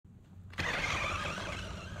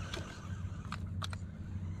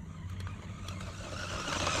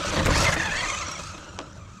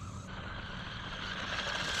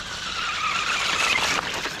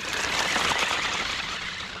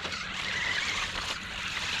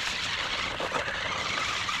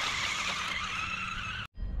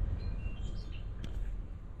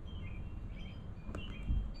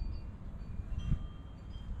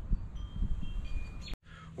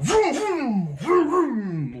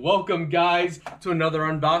Welcome guys to another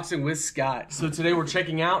unboxing with Scott. So today we're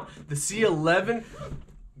checking out the C11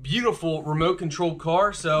 beautiful remote control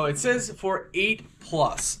car. So it says for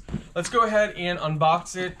 8+. Let's go ahead and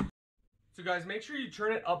unbox it. So guys, make sure you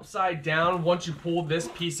turn it upside down once you pull this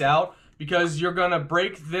piece out, because you're gonna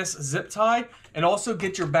break this zip tie and also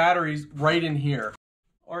get your batteries right in here.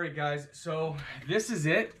 Alright guys, so this is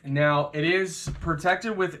it. Now it is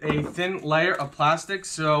protected with a thin layer of plastic,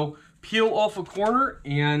 so peel off a corner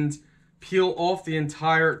and peel off the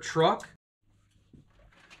entire truck.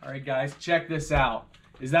 Alright guys, check this out.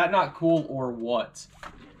 Is that not cool or what?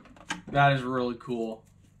 That is really cool.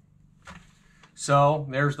 So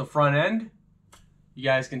there's the front end. You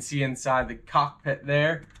guys can see inside the cockpit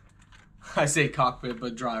there. I say cockpit,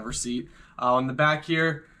 but driver's seat. On the back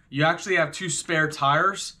here, you actually have 2 spare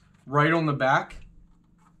tires right on the back.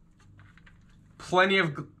 Plenty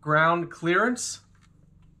of ground clearance.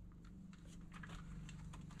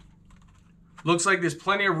 Looks like there's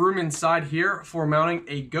plenty of room inside here for mounting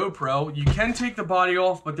a GoPro. You can take the body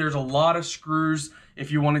off, but there's a lot of screws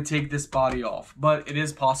if you want to take this body off, but it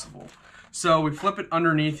is possible. So we flip it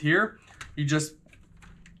underneath here. You just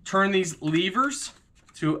turn these levers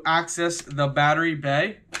to access the battery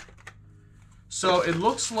bay. So it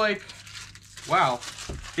looks like, wow,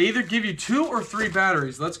 they either give you 2 or 3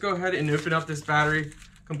 batteries. Let's go ahead and open up this battery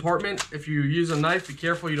compartment. If you use a knife, be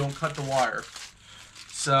careful you don't cut the wire.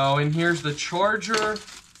 So, and here's the charger,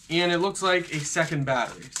 and it looks like a second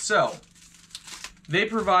battery. So, they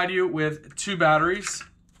provide you with 2 batteries,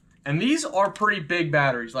 and these are pretty big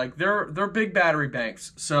batteries. Like, they're big battery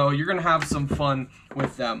banks, so you're gonna have some fun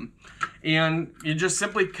with them. And you just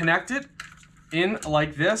simply connect it in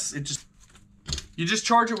like this. You just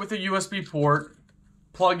charge it with a USB port,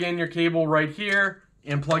 plug in your cable right here,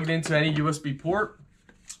 and plug it into any USB port.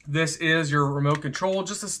 This is your remote control,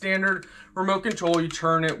 just a standard remote control. You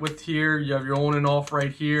turn it with here, you have your on and off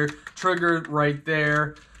right here, trigger right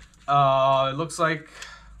there. It looks like,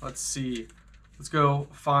 let's see, let's go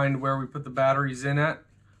find where we put the batteries in at.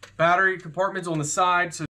 Battery compartments on the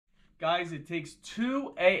side. So guys, it takes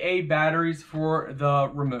 2 AA batteries for the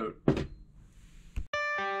remote.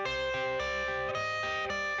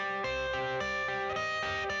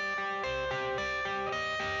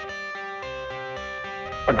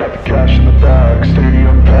 I got the cash in the bag,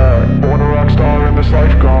 stadium packed. Born a rock star in this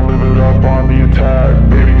life, gonna live it up on the attack.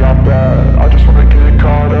 Baby, I'm bad, I just wanna get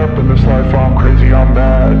caught up in this life. I'm crazy, I'm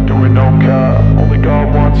mad, doing no cap. Only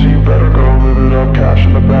God wants you, better go live it up. Cash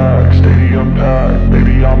in the bag, stadium packed.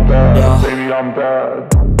 Baby, I'm bad, yeah. Baby, I'm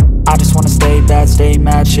bad. I just wanna stay bad, stay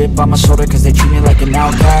mad. Chip on my shoulder cause they treat me like an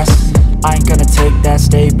outcast. I ain't gonna take that,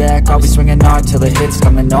 stay back. I'll be swinging hard till the hits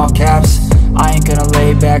come in all caps. I ain't gonna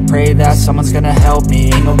lay back, pray that someone's gonna help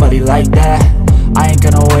me. Ain't nobody like that. I ain't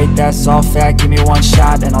gonna wait, that's all fact. Give me one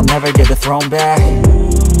shot and I'll never get the throne back.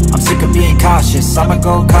 I'm sick of being cautious. I'ma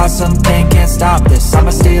go cause something, can't stop this.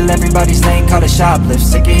 I'ma steal everybody's lane, call it shoplift.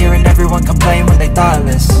 Sick of hearing everyone complain when they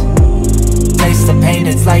thoughtless. Taste the pain,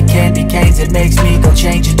 it's like candy canes. It makes me go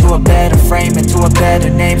change into a better frame, into a better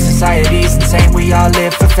name. Society's insane, we all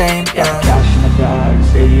live for fame, yeah. Cash in the bag,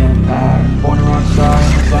 stadium packed. Born a rock star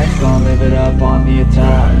in this life, gonna live it up on the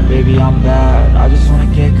attack. Baby, I'm bad, I just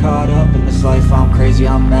wanna get caught up in this life. I'm crazy,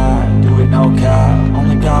 I'm mad, do it no cap.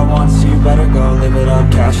 Only God wants you, better go live it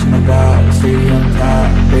up. Cash in the bag, stadium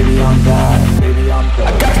packed. Baby, I'm bad, baby, I'm bad.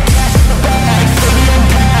 I got the cash in the bag, stadium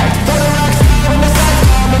packed. Born a rock star in this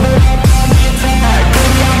life, gonna live it up.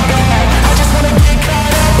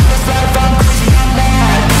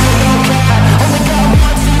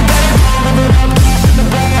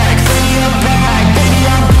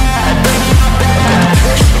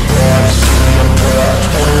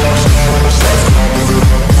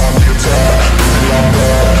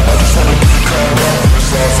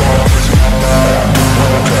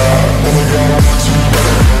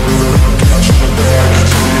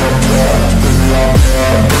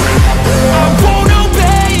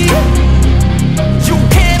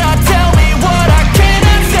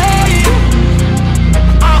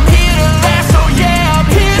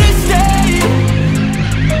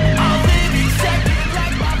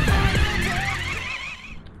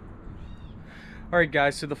 Alright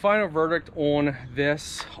guys, so the final verdict on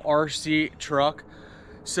this RC truck.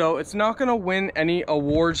 So it's not going to win any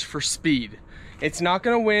awards for speed. It's not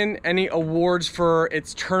going to win any awards for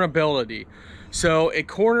its turnability. So it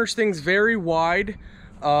corners things very wide.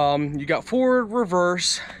 You got forward,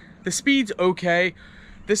 reverse. The speed's okay.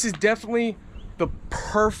 This is definitely the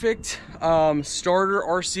perfect starter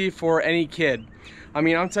RC for any kid. I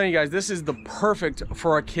mean, I'm telling you guys, this is the perfect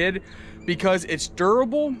for a kid because it's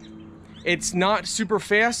durable. It's not super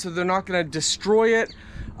fast, so they're not gonna destroy it.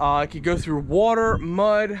 It could go through water,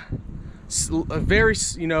 mud, very,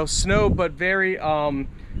 you know, snow, but very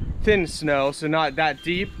thin snow, so not that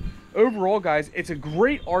deep. Overall, guys, it's a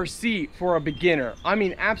great RC for a beginner. I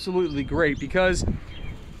mean, absolutely great, because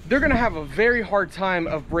they're gonna have a very hard time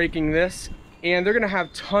of breaking this, and they're gonna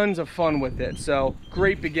have tons of fun with it. So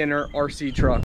great beginner RC truck.